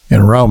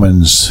in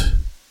Romans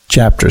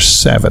chapter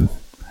 7,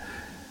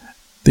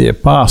 the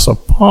Apostle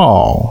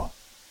Paul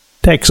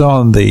takes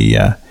on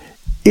the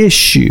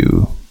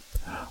issue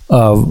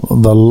of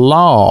the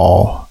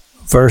law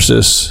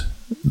versus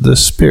the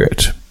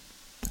Spirit.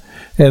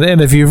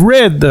 And if you've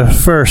read the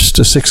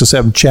first 6 or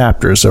 7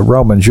 chapters of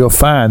Romans, you'll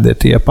find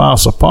that the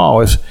Apostle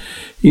Paul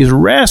he's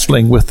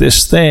wrestling with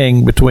this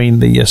thing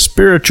between the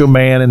spiritual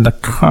man and the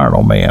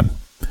carnal man.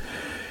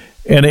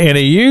 And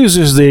he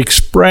uses the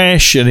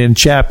expression in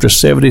chapter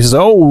 7, he says,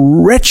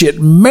 "Oh, wretched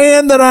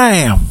man that I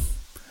am."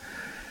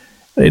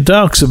 He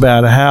talks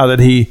about how that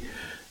he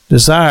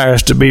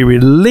desires to be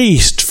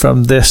released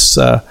from this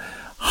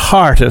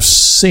heart of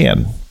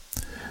sin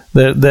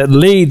that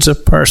leads a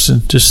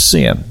person to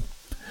sin.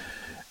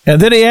 And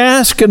then he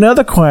asks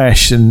another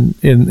question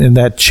in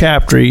that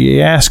chapter.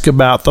 He asks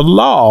about the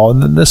law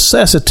and the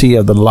necessity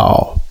of the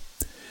law.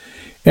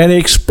 And he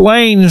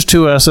explains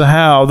to us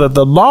how that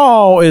the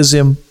law is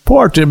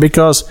important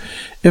because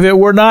if it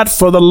were not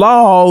for the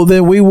law,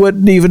 then we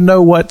wouldn't even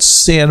know what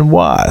sin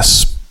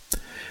was.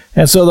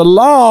 And so the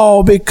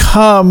law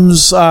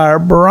becomes our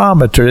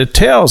barometer. It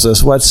tells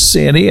us what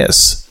sin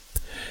is.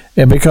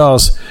 And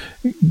because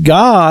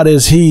God,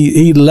 as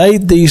he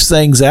laid these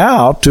things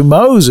out to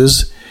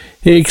Moses,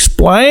 he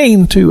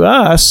explained to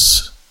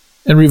us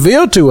and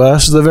revealed to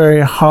us the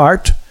very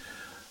heart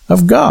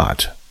of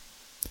God.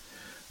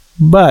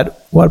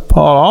 But what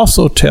Paul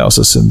also tells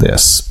us in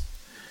this,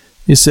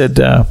 he said,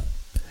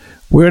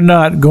 we're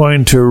not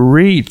going to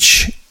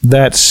reach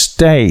that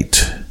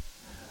state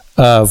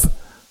of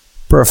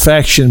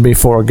perfection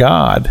before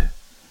God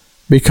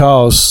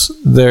because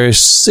there is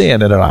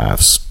sin in our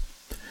lives.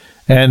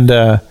 And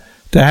to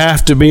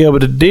have to be able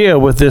to deal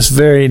with this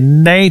very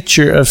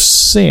nature of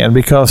sin,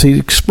 because he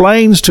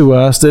explains to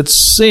us that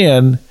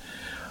sin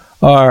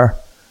are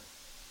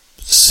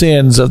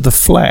sins of the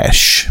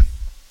flesh,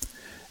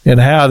 and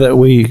how that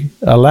we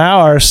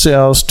allow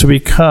ourselves to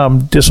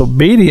become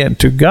disobedient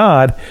to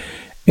God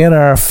in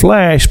our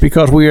flesh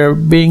because we are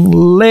being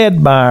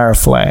led by our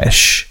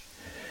flesh.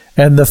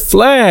 And the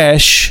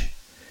flesh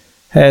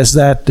has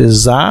that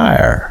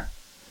desire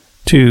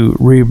to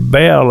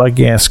rebel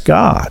against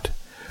God.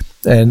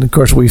 And, of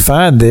course, we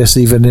find this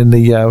even in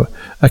the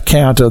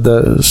account of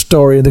the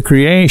story of the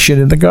creation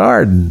in the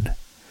garden.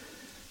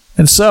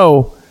 And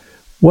so,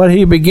 what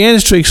he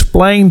begins to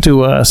explain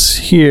to us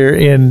here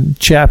in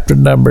chapter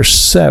number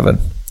 7,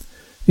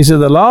 he said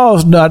the law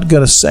is not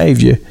going to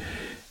save you.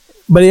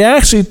 But he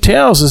actually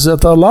tells us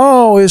that the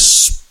law is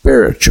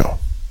spiritual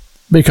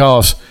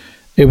because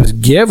it was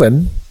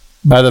given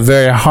by the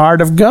very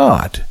heart of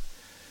God.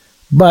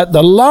 But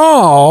the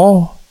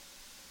law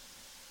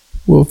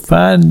you'll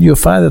find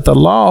that the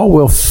law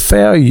will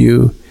fail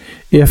you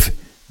if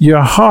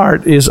your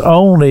heart is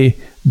only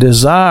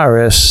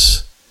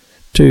desirous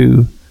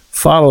to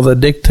follow the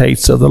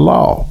dictates of the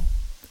law.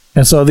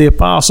 And so the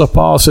Apostle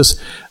Paul says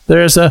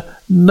there's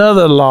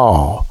another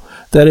law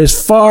that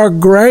is far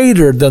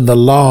greater than the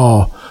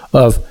law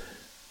of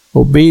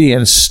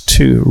obedience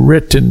to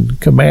written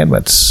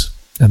commandments.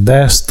 And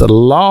that's the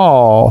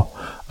law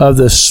of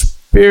the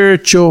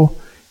spiritual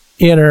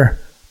inner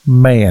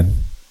man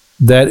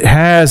that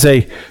has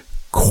a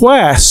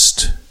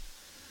quest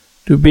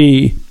to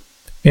be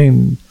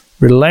in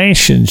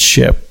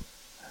relationship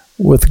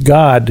with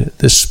God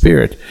the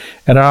Spirit.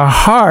 And our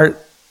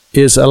heart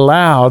is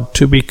allowed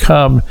to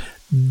become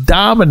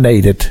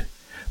dominated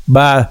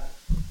by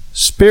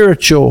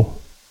spiritual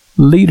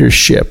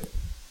leadership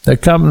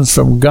that comes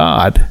from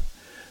God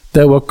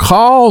that will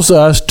cause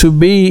us to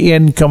be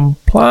in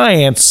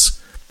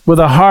compliance with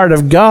the heart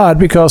of God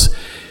because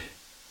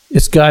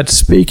it's God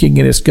speaking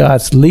and it's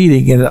God's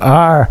leading in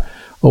our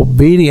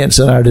obedience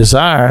and our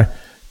desire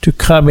to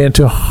come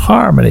into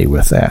harmony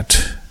with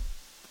that.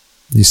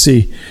 You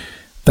see,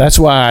 that's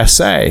why I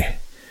say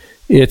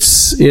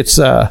it's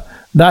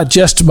not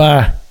just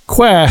my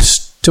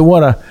quest to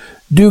want to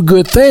do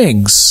good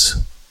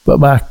things, but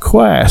my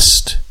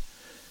quest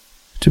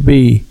to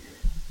be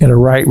in a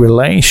right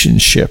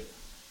relationship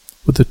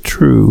with the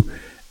true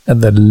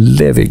and the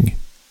living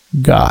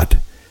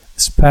God.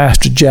 It's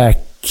Pastor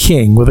Jack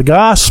King with the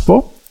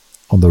gospel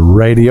on the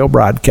radio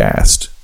broadcast.